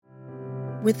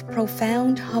With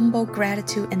profound, humble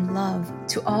gratitude and love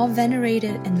to all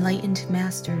venerated enlightened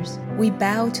masters, we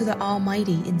bow to the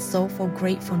Almighty in soulful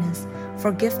gratefulness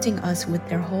for gifting us with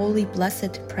their holy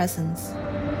blessed presence.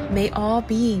 May all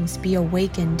beings be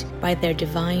awakened by their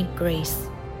divine grace.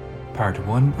 Part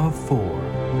 1 of 4.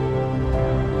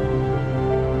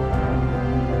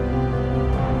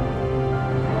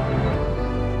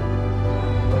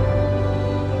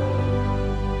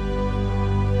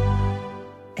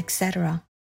 Etc.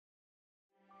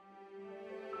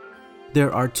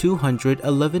 There are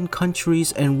 211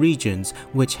 countries and regions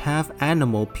which have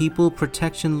animal people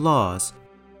protection laws.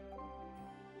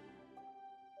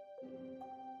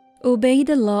 Obey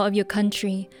the law of your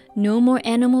country. No more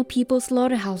animal people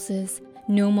slaughterhouses.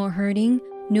 No more hurting.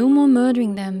 No more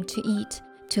murdering them to eat,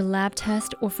 to lab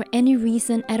test, or for any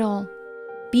reason at all.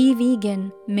 Be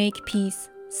vegan. Make peace.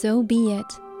 So be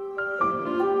it.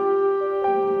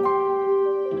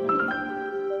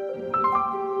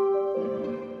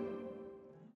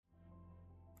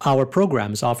 Our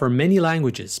programs offer many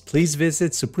languages. Please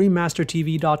visit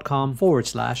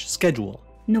suprememastertv.com/schedule.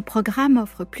 Nos programmes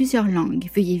offrent plusieurs langues.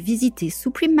 Veuillez visiter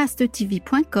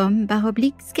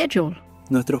suprememastertv.com/schedule.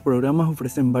 Nuestros programas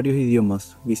ofrecen varios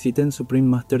idiomas. Visiten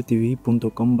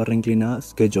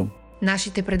suprememastertv.com/schedule.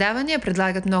 Нашите предавания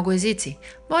предлагат много езици.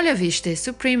 Моля вижте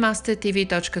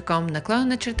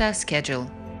suprememastertv.com/schedule.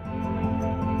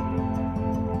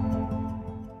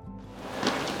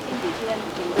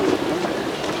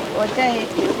 我再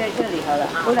留在这里好了，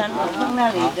不然我放那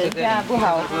里人家不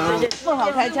好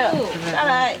开车。上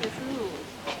来，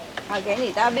好给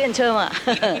你搭便车嘛。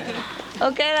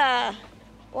OK 了，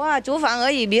哇，厨房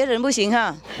而已，别人不行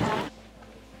哈。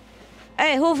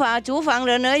哎，护法厨房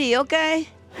人而已 ，OK。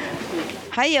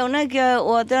还有那个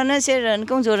我的那些人，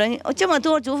工作人员，这么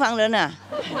多厨房人啊？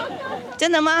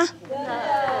真的吗？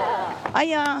哎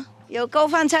呀，有够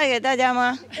饭菜给大家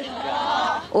吗？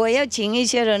我要请一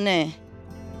些人呢。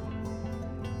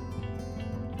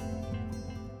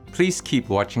 Please keep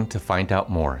watching to find out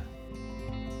more.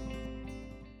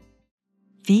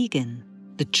 Vegan,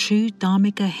 the true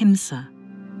Dharmic Ahimsa.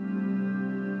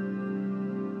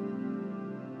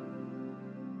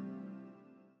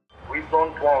 We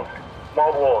don't want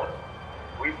more war.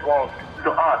 We want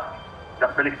to ask the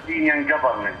Palestinian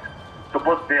government to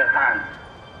put their hands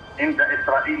in the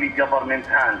Israeli government's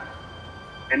hands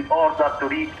in order to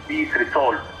reach peace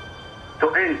resolve, to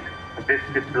end this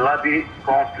bloody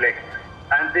conflict.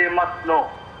 And they must know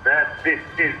that this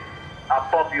is a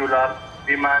popular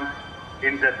demand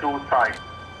in the two sides.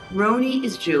 Roni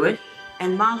is Jewish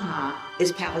and Maha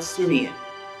is Palestinian,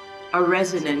 a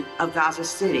resident of Gaza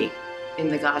City in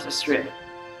the Gaza Strip.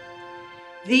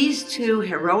 These two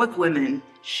heroic women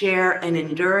share an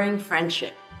enduring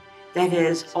friendship that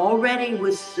has already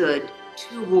withstood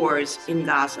 2 wars in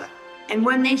Gaza. And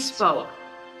when they spoke,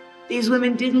 these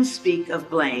women didn't speak of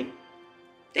blame.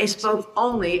 They spoke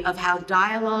only of how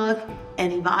dialogue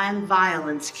and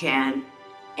violence can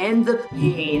end the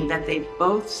pain that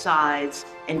both sides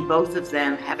and both of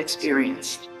them have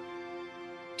experienced.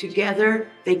 Together,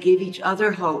 they give each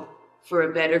other hope for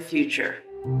a better future.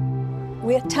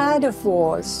 We're tired of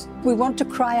wars. We want to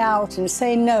cry out and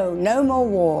say no more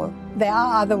war. There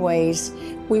are other ways.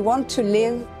 We want to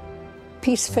live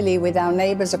peacefully with our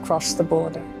neighbors across the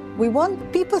border. We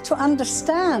want people to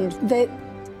understand that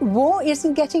war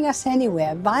isn't getting us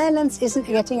anywhere. Violence isn't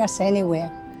getting us anywhere.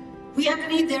 We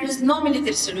agree there is no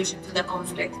military solution to the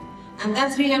conflict, and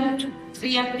that real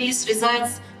peace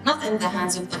resides not in the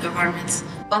hands of the governments,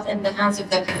 but in the hands of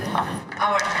the people,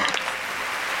 our hands.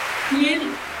 Here,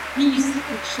 peace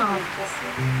shall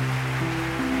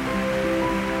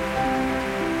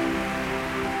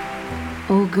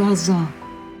Oh Gaza,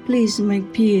 please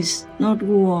make peace, not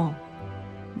war.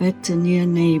 Better near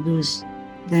neighbors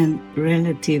than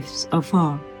relatives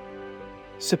afar.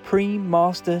 Supreme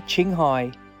Master Ching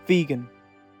Hai, vegan.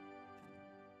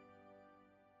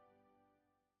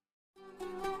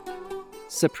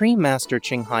 Supreme Master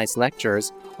Ching Hai's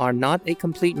lectures are not a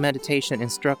complete meditation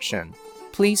instruction.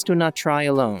 Please do not try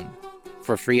alone.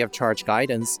 For free of charge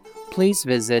guidance, please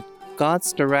visit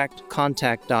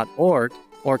godsdirectcontact.org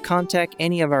or contact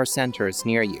any of our centers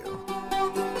near you.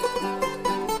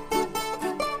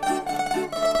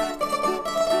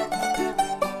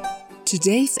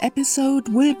 Today's episode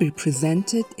will be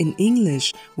presented in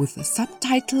English with the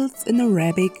subtitles in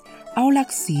Arabic,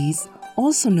 Aulaxese,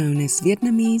 also known as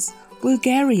Vietnamese,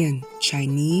 Bulgarian,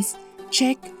 Chinese,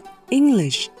 Czech,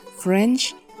 English,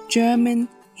 French, German,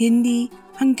 Hindi,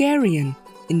 Hungarian,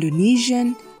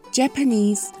 Indonesian,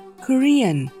 Japanese,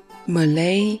 Korean,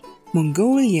 Malay,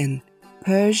 Mongolian,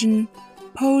 Persian,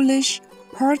 Polish,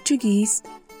 Portuguese,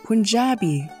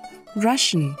 Punjabi,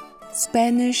 Russian,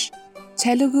 Spanish,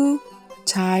 Telugu,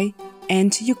 Thai,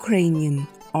 and Ukrainian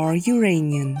or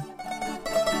Uranian.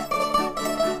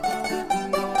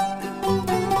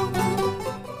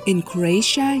 In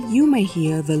Croatia, you may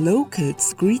hear the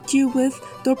locals greet you with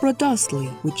Dobrodošli,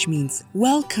 which means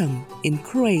welcome in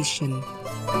Croatian.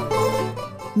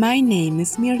 My name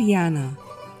is Mirjana.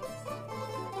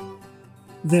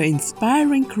 The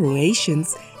inspiring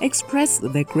Croatians express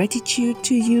their gratitude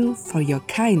to you for your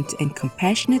kind and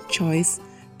compassionate choice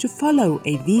to follow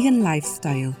a vegan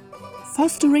lifestyle,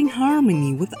 fostering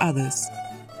harmony with others.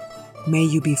 May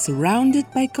you be surrounded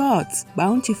by God's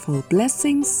bountiful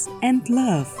blessings and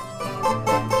love.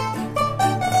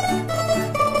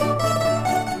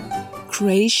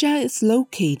 Croatia is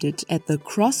located at the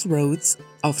crossroads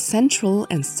of Central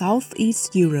and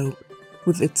Southeast Europe,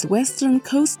 with its western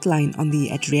coastline on the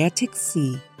Adriatic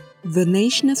Sea. The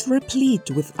nation is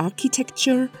replete with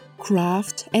architecture,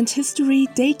 craft, and history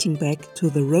dating back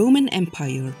to the Roman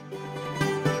Empire.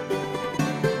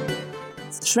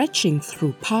 Stretching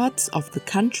through parts of the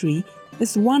country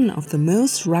is one of the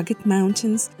most rugged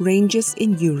mountains ranges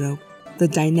in Europe, the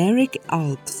Dinaric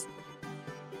Alps.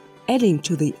 Adding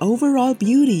to the overall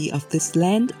beauty of this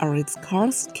land are its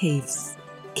karst caves,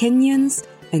 canyons,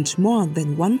 and more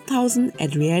than 1,000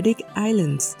 Adriatic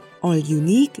islands, all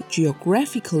unique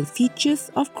geographical features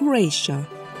of Croatia.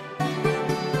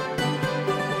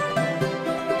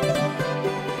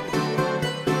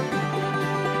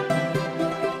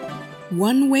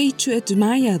 One way to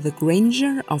admire the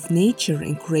grandeur of nature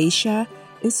in Croatia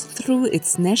is through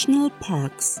its national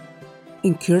parks.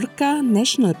 In Krka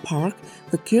National Park,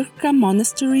 the Krka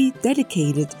Monastery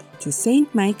dedicated to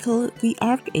Saint Michael the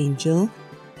Archangel,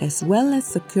 as well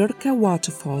as the Krka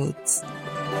waterfalls.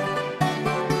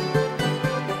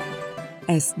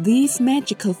 As these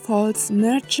magical falls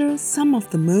nurture some of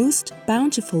the most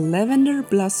bountiful lavender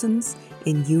blossoms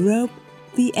in Europe,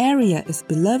 the area is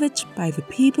beloved by the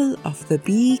people of the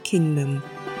Bee Kingdom.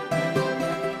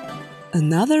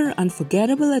 Another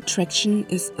unforgettable attraction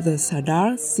is the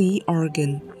Zadar Sea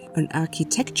Organ, an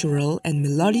architectural and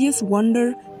melodious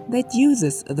wonder that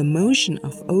uses the motion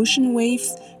of ocean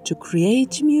waves to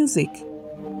create music.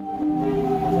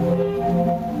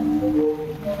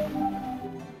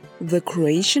 The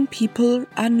Croatian people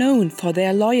are known for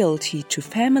their loyalty to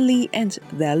family and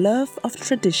their love of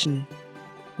tradition.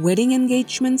 Wedding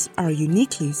engagements are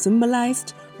uniquely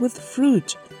symbolized with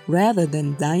fruit rather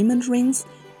than diamond rings,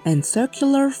 and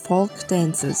circular folk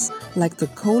dances like the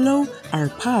kolo are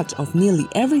part of nearly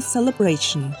every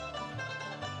celebration.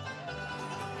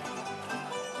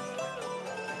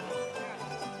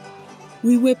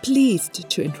 We were pleased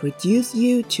to introduce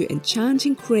you to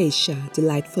enchanting Croatia,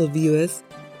 delightful viewers.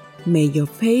 May your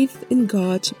faith in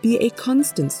God be a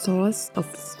constant source of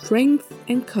strength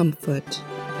and comfort.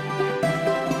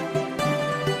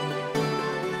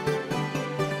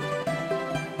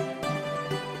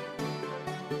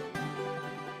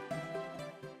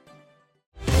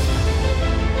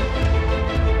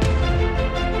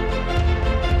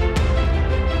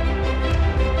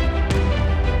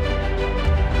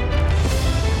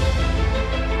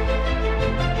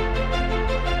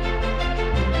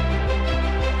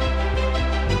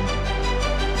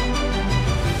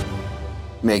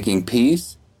 Making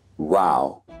peace?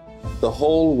 Wow! The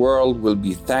whole world will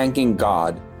be thanking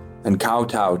God and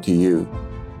kowtow to you.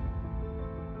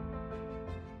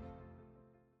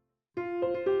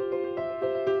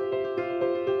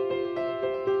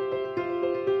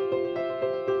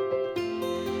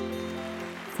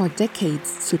 For decades,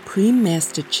 Supreme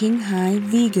Master Ching Hai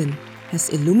Vegan has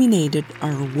illuminated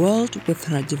our world with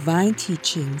her divine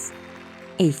teachings.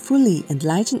 A fully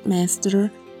enlightened master,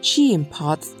 she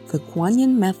imparts the Kuan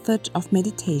Yin method of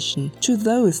meditation to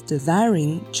those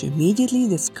desiring to immediately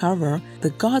discover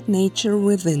the God nature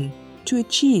within, to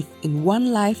achieve in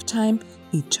one lifetime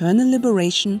eternal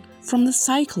liberation from the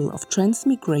cycle of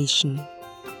transmigration.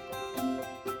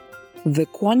 The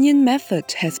Kuan Yin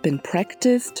method has been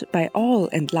practiced by all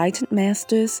enlightened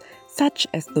masters, such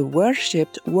as the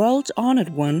worshipped world-honored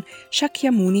one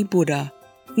Shakyamuni Buddha,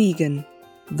 vegan,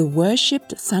 the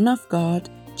worshipped Son of God,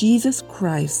 Jesus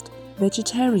Christ,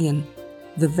 vegetarian,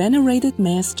 the venerated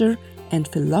master and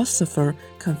philosopher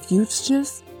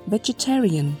Confucius,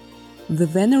 vegetarian, the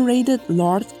venerated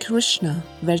Lord Krishna,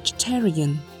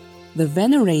 vegetarian, the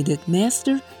venerated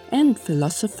master and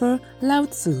philosopher Lao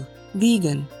Tzu,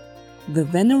 vegan, the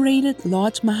venerated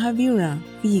Lord Mahavira,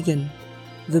 vegan,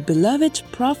 the beloved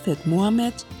Prophet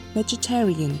Muhammad,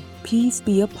 vegetarian, peace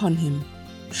be upon him,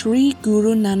 Sri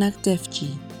Guru Nanak Dev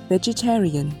Ji,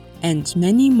 vegetarian, and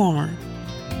many more.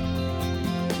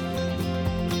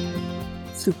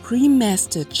 Supreme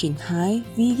Master Ching Hai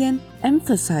Vegan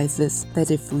emphasizes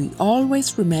that if we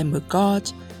always remember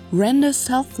God, render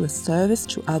selfless service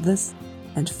to others,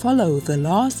 and follow the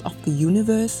laws of the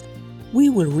universe, we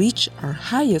will reach our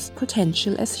highest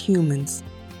potential as humans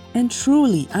and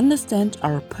truly understand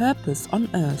our purpose on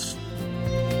Earth.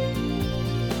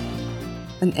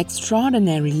 An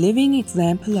extraordinary living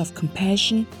example of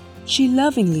compassion, she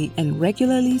lovingly and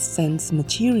regularly sends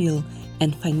material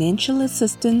and financial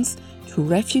assistance to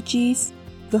refugees,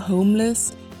 the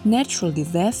homeless, natural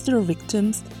disaster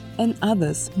victims, and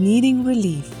others needing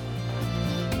relief.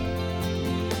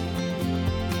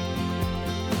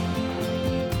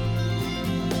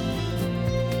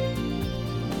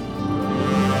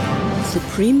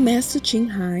 Supreme Master Ching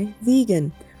Hai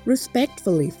Vegan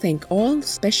respectfully thank all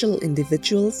special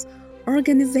individuals,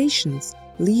 organizations,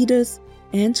 leaders,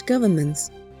 and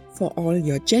governments for all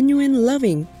your genuine,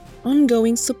 loving,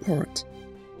 ongoing support.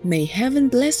 May heaven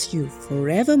bless you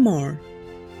forevermore.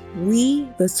 We,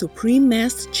 the Supreme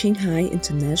Master Ching Hai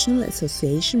International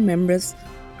Association members,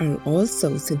 are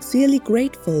also sincerely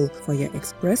grateful for your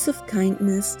expressive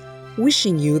kindness,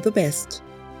 wishing you the best.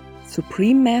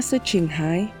 Supreme Master Ching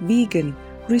Hai Vegan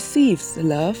receives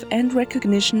love and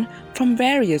recognition from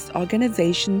various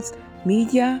organizations,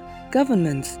 media,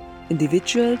 governments,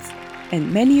 individuals,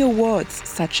 and many awards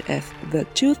such as the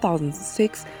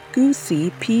 2006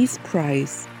 Gusi Peace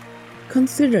Prize,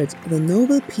 considered the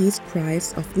Nobel Peace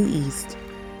Prize of the East,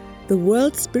 the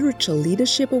World Spiritual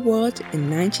Leadership Award in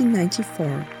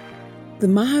 1994, the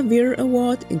Mahavir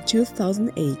Award in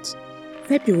 2008,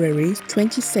 February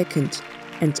 22nd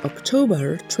and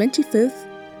October 25th,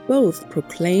 both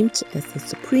proclaimed as the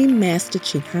Supreme Master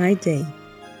Ching Hai Day,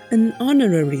 an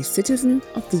honorary citizen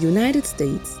of the United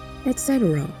States,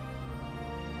 etc.,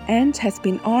 and has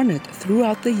been honored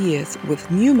throughout the years with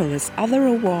numerous other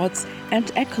awards and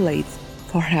accolades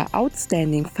for her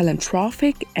outstanding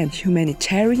philanthropic and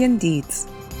humanitarian deeds.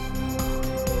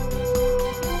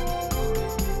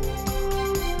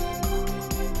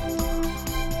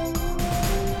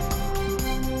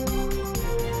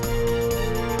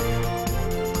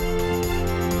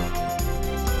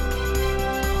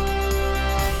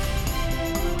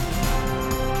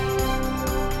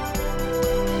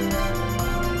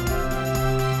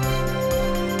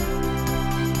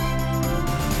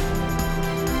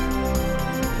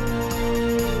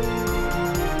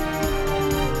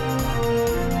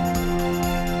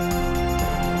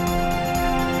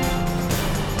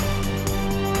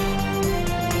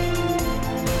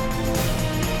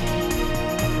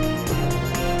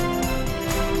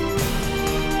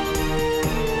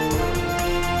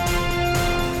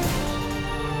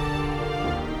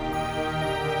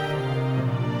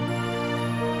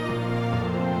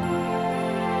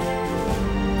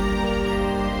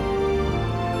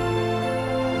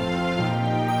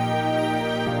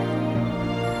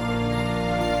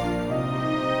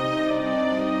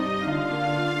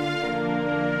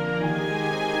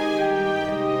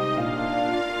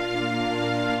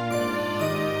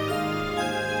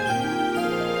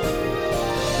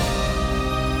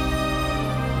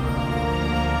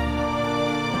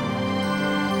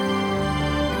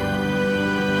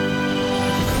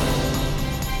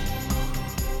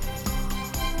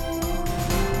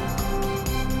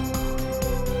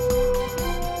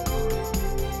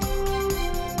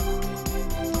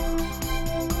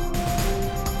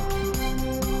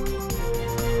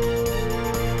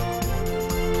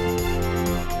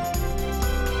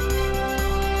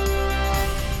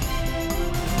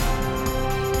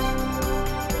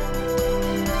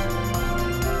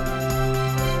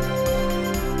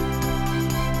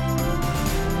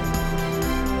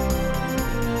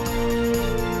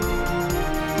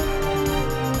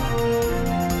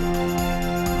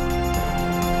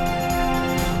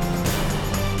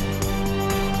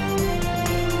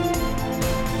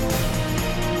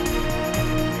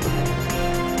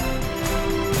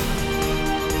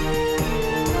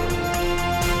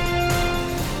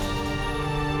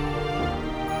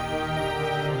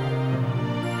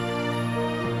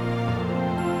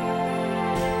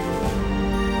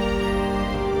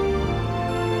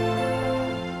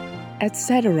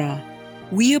 Etc.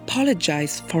 We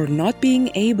apologize for not being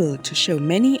able to show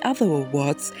many other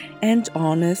awards and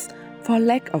honors for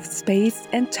lack of space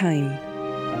and time.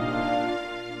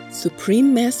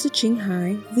 Supreme Master Ching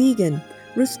Hai Vegan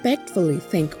respectfully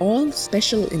thank all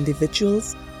special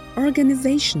individuals,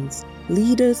 organizations,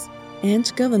 leaders,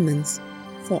 and governments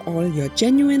for all your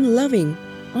genuine, loving,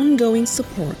 ongoing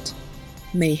support.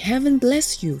 May heaven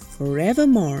bless you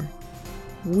forevermore.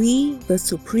 We, the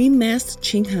Supreme Master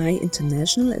Ching Hai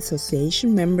International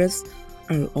Association members,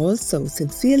 are also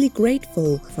sincerely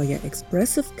grateful for your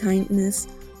expressive kindness,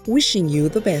 wishing you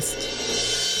the best.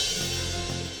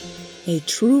 A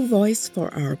true voice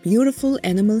for our beautiful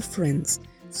animal friends,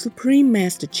 Supreme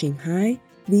Master Ching Hai,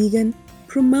 vegan,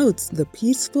 promotes the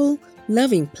peaceful,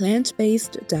 loving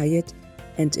plant-based diet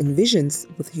and envisions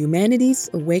with humanity's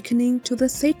awakening to the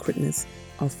sacredness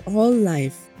of all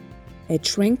life. A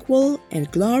tranquil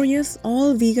and glorious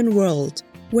all-vegan world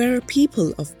where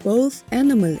people of both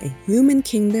animal and human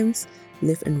kingdoms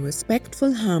live in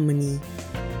respectful harmony.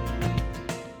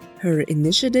 Her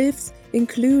initiatives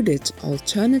included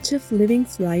alternative living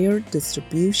flyer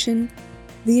distribution,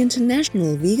 the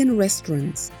international vegan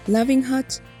restaurants, Loving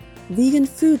Hut, vegan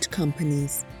food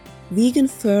companies, vegan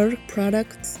fur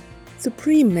products,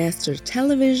 Supreme Master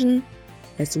Television,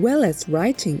 as well as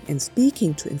writing and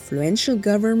speaking to influential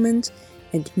government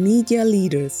and media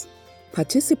leaders,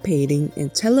 participating in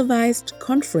televised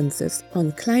conferences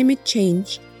on climate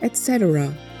change,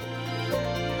 etc.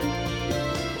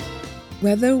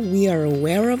 Whether we are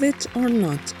aware of it or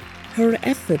not, her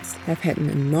efforts have had an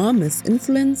enormous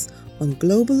influence on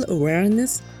global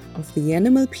awareness of the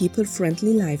animal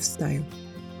people-friendly lifestyle,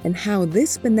 and how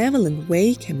this benevolent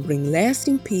way can bring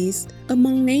lasting peace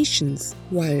among nations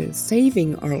while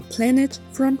saving our planet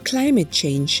from climate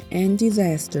change and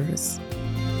disasters.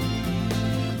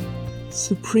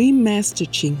 Supreme Master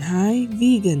Ching Hai,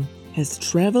 vegan, has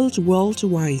traveled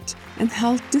worldwide and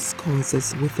held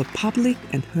discourses with the public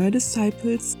and her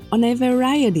disciples on a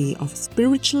variety of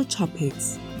spiritual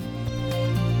topics.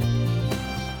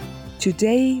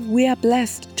 Today, we are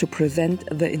blessed to present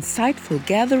the insightful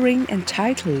gathering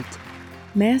entitled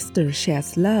Master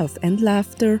Shares Love and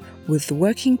Laughter with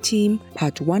Working Team,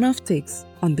 Part 1 of 6,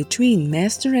 on Between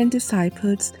Master and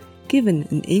Disciples, given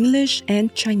in English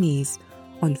and Chinese,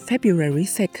 on February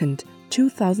 2nd,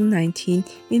 2019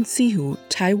 in Sihu,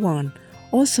 Taiwan,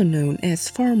 also known as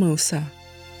Formosa.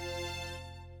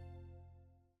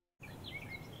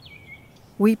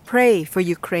 We pray for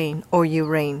Ukraine, O you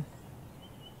reign.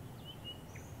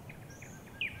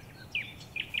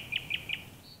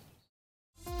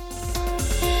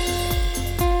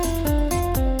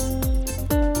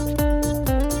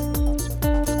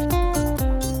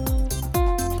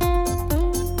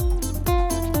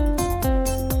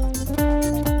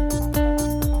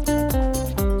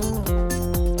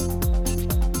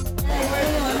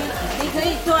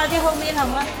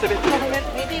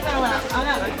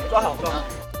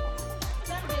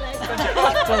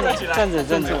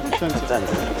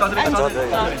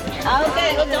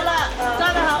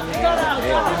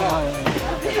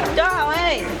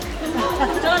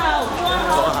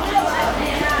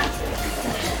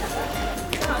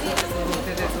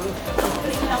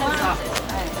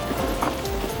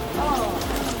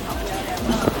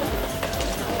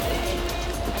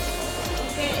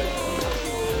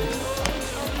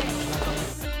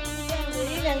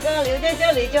留在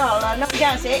这里就好了，那这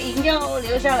样谁赢就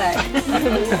留下来。你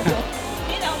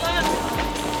懂吗？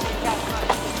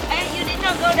哎 ，You did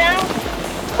not go down.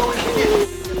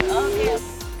 Okay.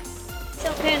 It's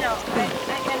okay now.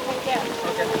 I can take care.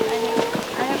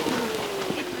 I have to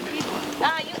eat with people.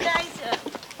 You guys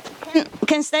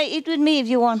can stay eat with me if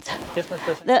you want. Yes,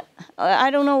 yes.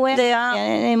 I don't know where they are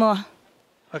anymore.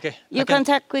 Okay. You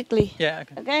contact quickly. Yeah, I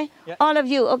can. Okay. Yeah. All of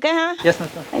you, okay, huh? Yes,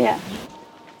 Master. Yeah.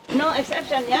 No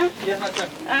exception, yeah? Yes, Master.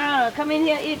 Come in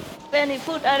here, eat any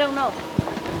food, I don't know.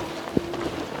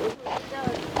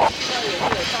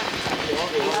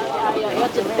 我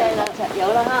准备了，有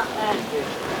了哈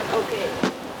，OK。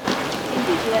亲几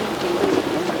天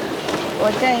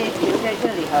我再留在这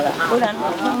里好了，不然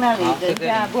我放那里等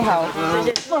下不好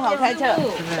开车。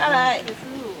下来，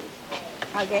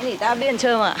好给你搭便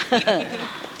车嘛。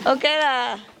OK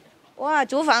了，哇，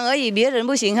厨房而已，别人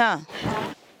不行哈。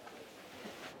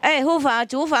哎，护法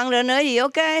厨房人而已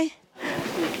 ，OK。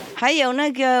还有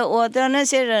那个我的那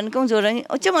些人，工作人员，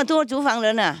这么多厨房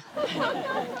人啊，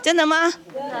真的吗？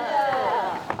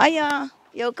哎呀，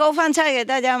有够饭菜给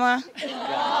大家吗？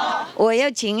我要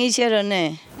请一些人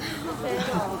呢。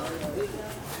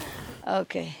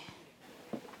OK。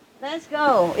Let's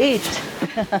go eat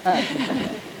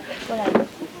过来。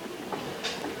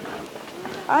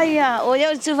哎呀，我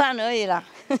要吃饭而已啦。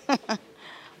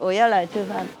我要来吃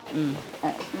饭。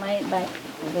买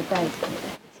我的袋子。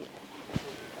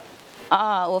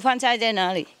我饭菜在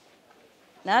哪里？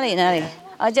哪里？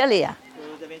这里啊。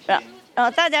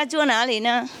大家坐哪里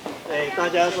呢？对，大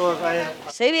家坐开。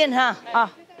随便哈。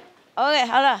OK，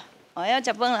 好了，我要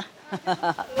吃饭了。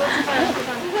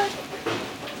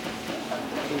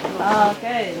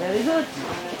Okay, very good.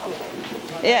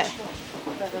 Yeah,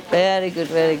 very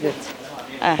good.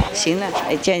 行了，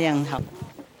这样好。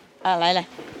啊，来，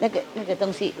那个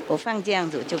东西我放这样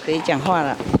子就可以讲话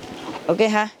了。OK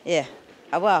哈，耶，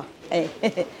好不好？哎，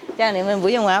这样你们不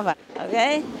用麻烦。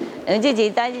OK， 你们自己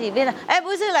带自己便当。哎，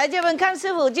不是来这边看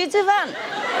师傅去吃饭。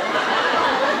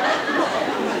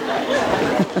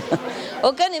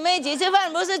我跟你们一起吃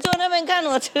饭，不是坐那边看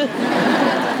我吃。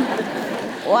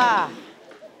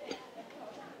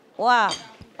哇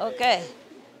 ，OK，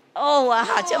 哦哇，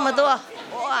这么多，哇，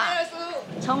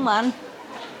充满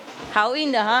好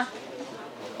运的哈。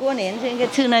过年就应该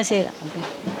吃那些了。OK。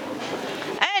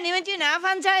哎，你们去拿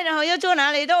饭菜，然后要坐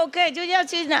哪里都 OK， 就要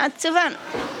去拿吃饭。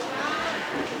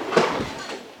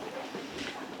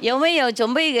有没有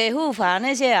准备给护法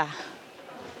那些啊？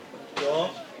有。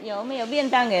有没有便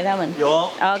当给他们？有。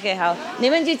OK， 好，你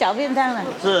们去找便当了。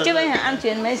是。这边很安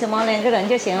全，没什么，2个人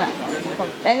就行了。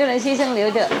2个人牺牲留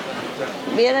着，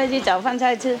别的去找饭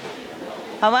菜吃，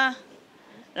好吗？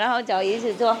然后找椅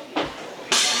子坐。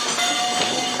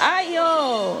哎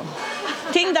呦，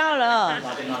听到了。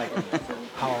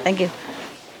好 ，Thank you。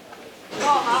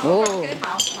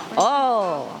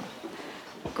哦。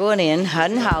过年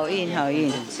很好运，好运。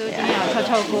最近要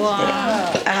臭锅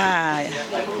啊！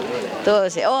多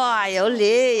谢哇，有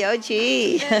礼有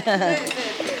气，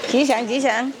吉祥吉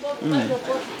祥。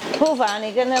护法，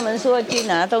你跟他们说去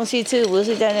拿东西吃，不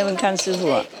是在那边看师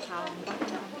傅啊。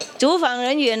厨房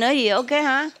人员而已 ，OK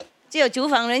哈？只有厨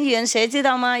房人员，谁知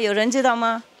道吗？有人知道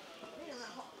吗？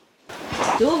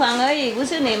厨房而已，不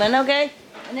是你们 ，OK？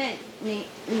 那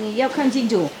你要看清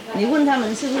楚，你问他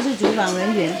们是不是厨房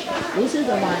人员，不是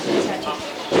的话就下去，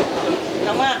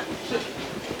懂吗？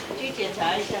去检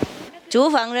查一下。厨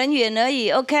房人员而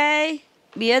已 ，OK，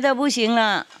 别的不行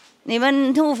了。你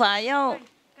们护法要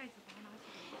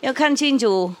看清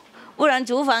楚，不然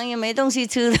厨房也没东西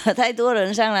吃的，太多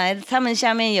人上来，他们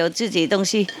下面有自己东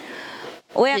西。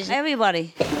Where everybody?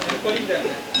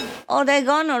 Oh, they're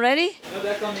gone already? No,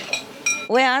 they're coming.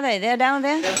 Where are they? They're down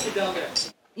there? They're still down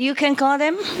there. You can call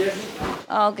them? Yes.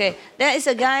 Okay. There is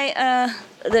a guy,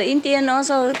 the Indian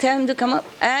also, tell him to come up.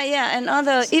 Yeah, and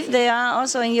other, if they are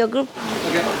also in your group,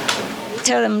 Okay.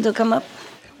 tell them to come up.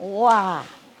 Wow.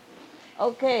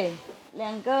 OK，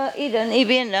 2个一人一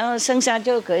边，然后剩下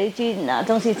就可以去拿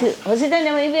东西吃。我是在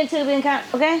那边一边吃一边看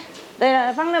 ，OK？ 对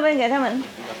了，放那边给他们。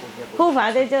护法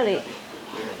在这里。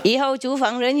以后厨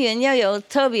房人员要有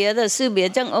特别的识别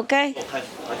证 ，OK？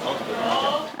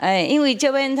 哎，因为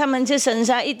这边他们是省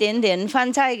下一点点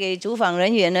饭菜给厨房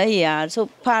人员而已啊，就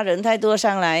怕人太多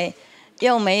上来，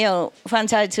又没有饭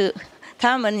菜吃，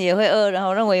他们也会饿，然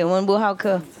后认为我们不好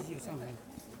客。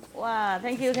哇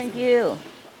 ，Thank you，Thank you。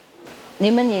你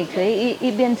们也可以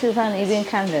一边吃饭一边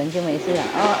看人就没事了。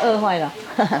哦，饿坏了，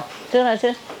吃了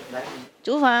吃。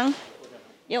厨房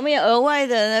有没有额外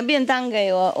的便当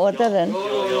给我的人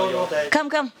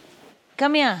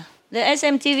 ？Come here. The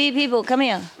SMTV people, come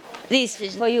here. This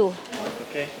is for you.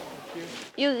 Okay.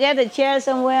 You get a chair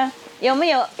somewhere. 有没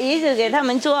有椅子给他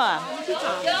们坐啊？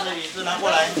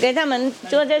给他们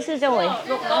坐在四周围。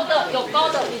有高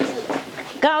的椅子。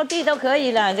高低都可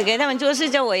以了，就给他们坐四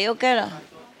周围 OK 了。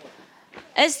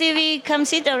STV, come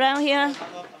sit around here.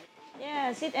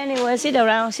 Yeah, sit anywhere. Sit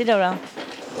around. Sit around.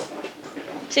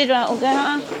 Sit around. OK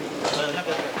哈。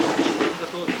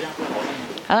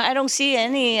I don't see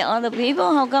any other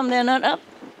people. How come they're not up?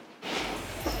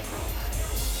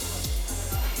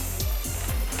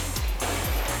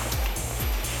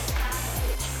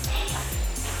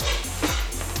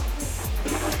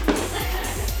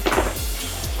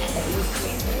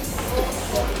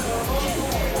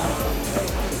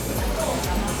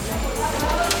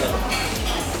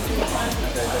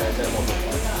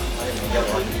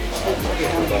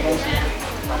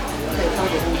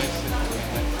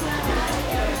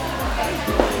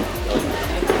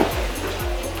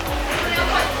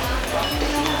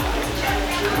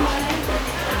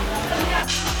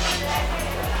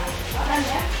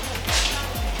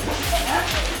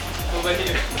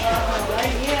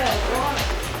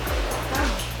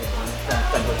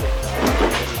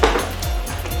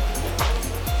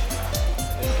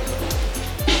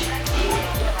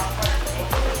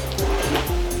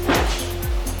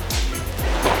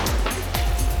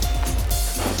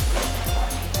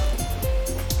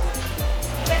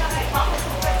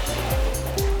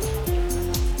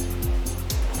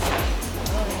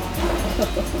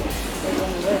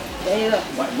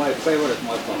 My favorite is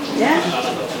my phone. Yeah?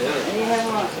 And you have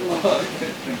more.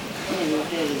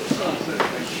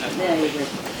 There you go.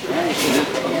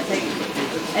 Yeah, thank you.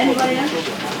 Anybody else?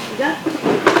 You got?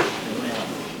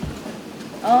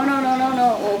 Oh, no.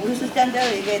 我不是站这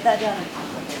里给大家的，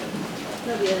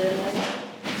特别的人。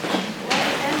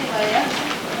Anybody else?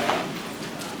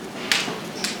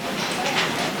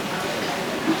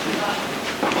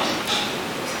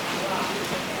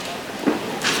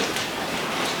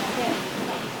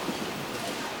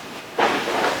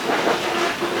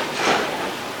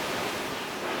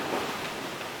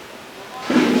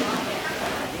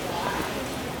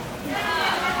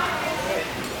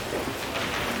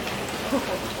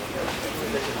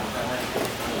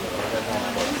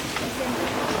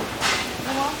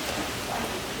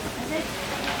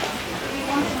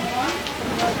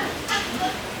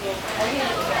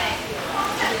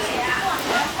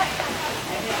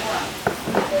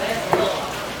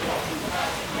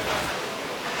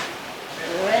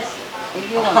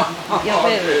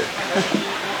 baby.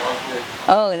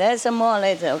 Oh, there's some more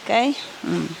later, okay?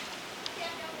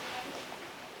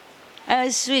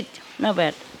 It's sweet, not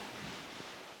bad.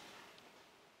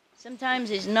 Sometimes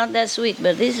it's not that sweet,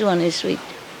 but this one is sweet.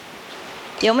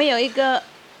 有没有一个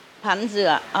盘子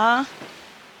啊？啊？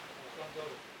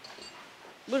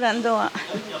不然的话，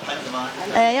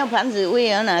要盘子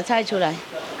喂儿拿菜出来。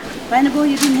Pineapple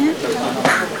you can have?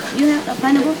 You have a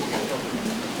pineapple?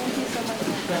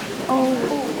 Oh,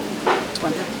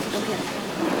 one. Okay.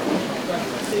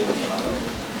 Cannot take you out.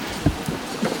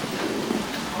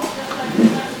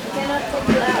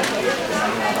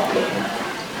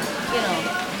 You know.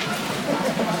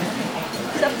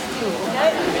 Substitute, okay?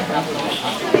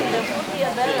 The food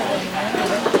here better than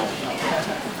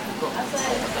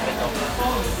outside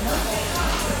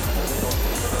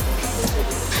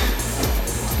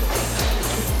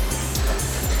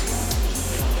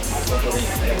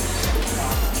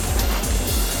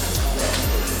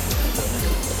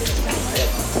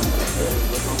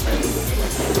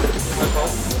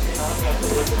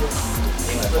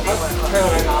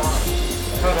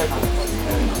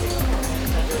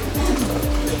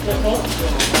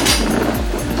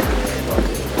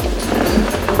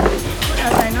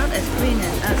not as green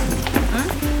as us. Huh?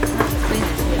 Not as green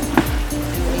as here.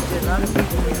 We do a lot of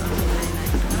people here. Very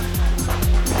nice.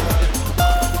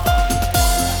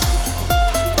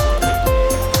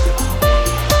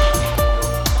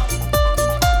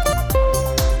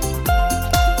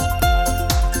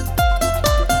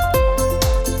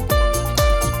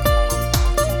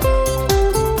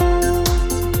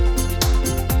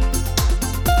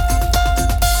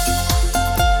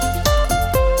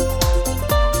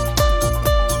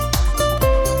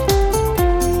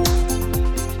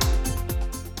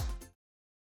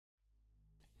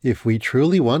 If we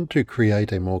truly want to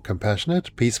create a more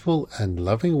compassionate, peaceful, and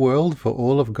loving world for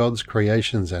all of God's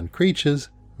creations and creatures,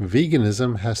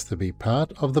 veganism has to be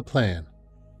part of the plan.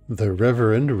 The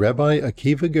Reverend Rabbi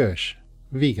Akiva Gersh,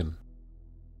 vegan.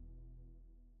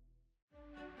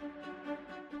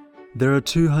 There are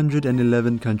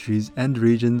 211 countries and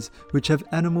regions which have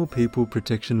animal people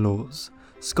protection laws.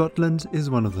 Scotland is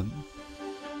one of them.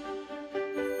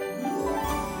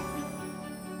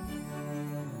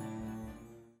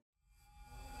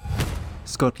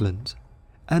 Scotland,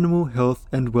 Animal Health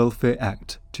and Welfare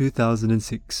Act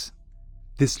 2006.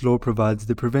 This law provides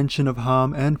the prevention of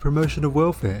harm and promotion of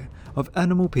welfare of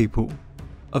animal people.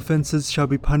 Offences shall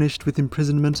be punished with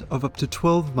imprisonment of up to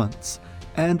 12 months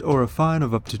and or a fine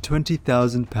of up to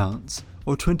 £20,000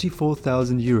 or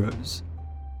 €24,000.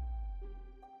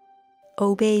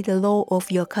 Obey the law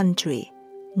of your country.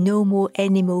 No more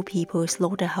animal people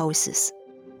slaughterhouses.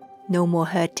 No more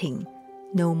hurting.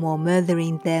 No more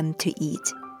murdering them to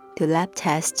eat, to lab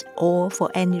test, or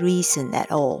for any reason at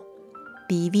all.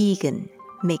 Be vegan,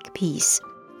 make peace.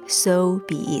 So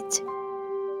be it.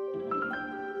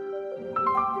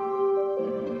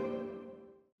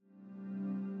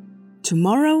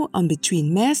 Tomorrow on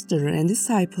Between Master and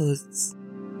Disciples.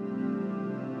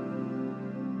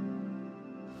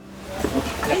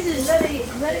 This is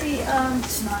very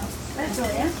special,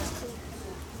 yeah?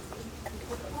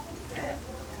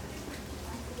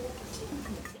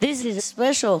 This is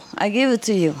special. I give it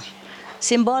to you.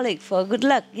 Symbolic for good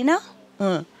luck, you know?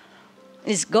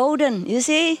 It's golden. You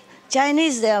see,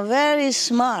 Chinese, they are very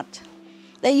smart.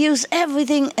 They use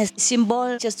everything as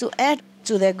symbol just to add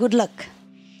to their good luck.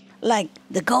 Like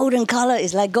the golden color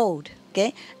is like gold,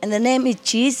 okay? And the name is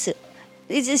Qi Zi.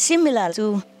 It is similar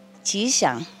to Qi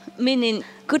Xiang, meaning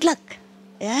good luck,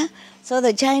 yeah? So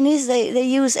the Chinese, they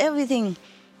use everything.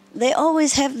 They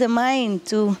always have the mind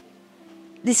to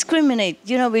discriminate,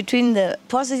 you know, between the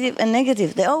positive and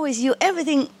negative. They always use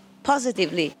everything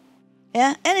positively,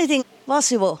 yeah? Anything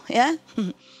possible, yeah?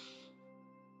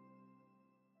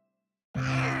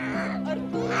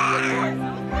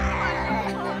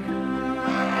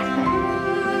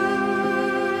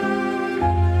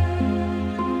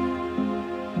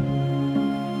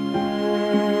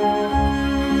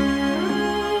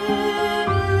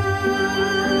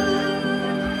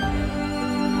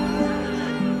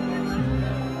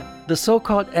 The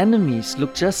so-called enemies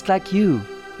look just like you.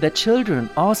 Their children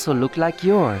also look like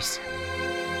yours.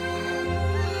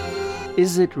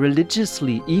 Is it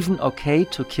religiously even okay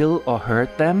to kill or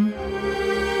hurt them?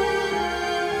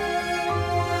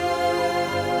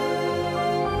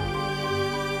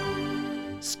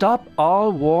 Stop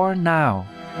all war now.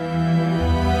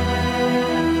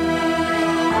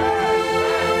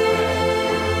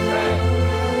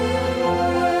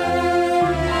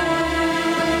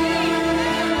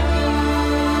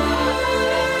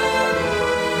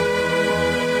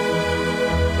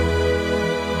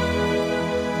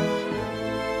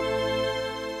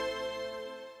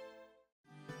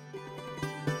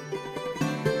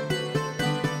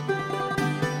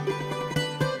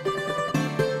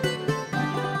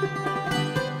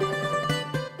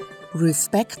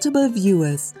 Respectable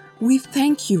viewers, we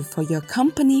thank you for your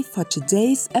company for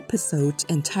today's episode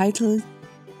entitled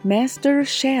Master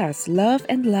Shares Love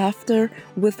and Laughter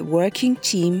with Working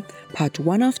Team, Part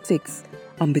 1 of 6,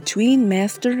 on Between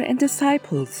Master and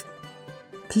Disciples.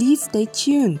 Please stay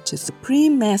tuned to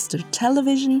Supreme Master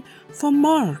Television for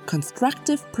more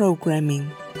constructive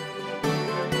programming.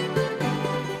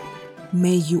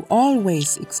 May you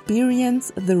always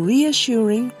experience the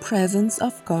reassuring presence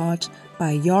of God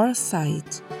by your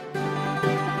side.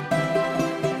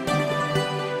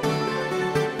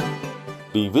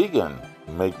 Be vegan,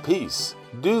 make peace,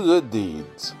 do good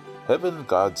deeds. Heaven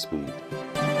Godspeed.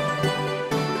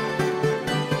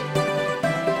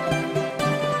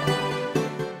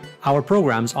 Our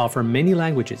programs offer many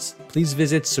languages. Please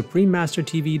visit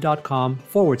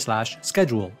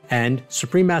suprememastertv.com/schedule and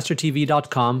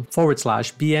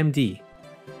suprememastertv.com/BMD.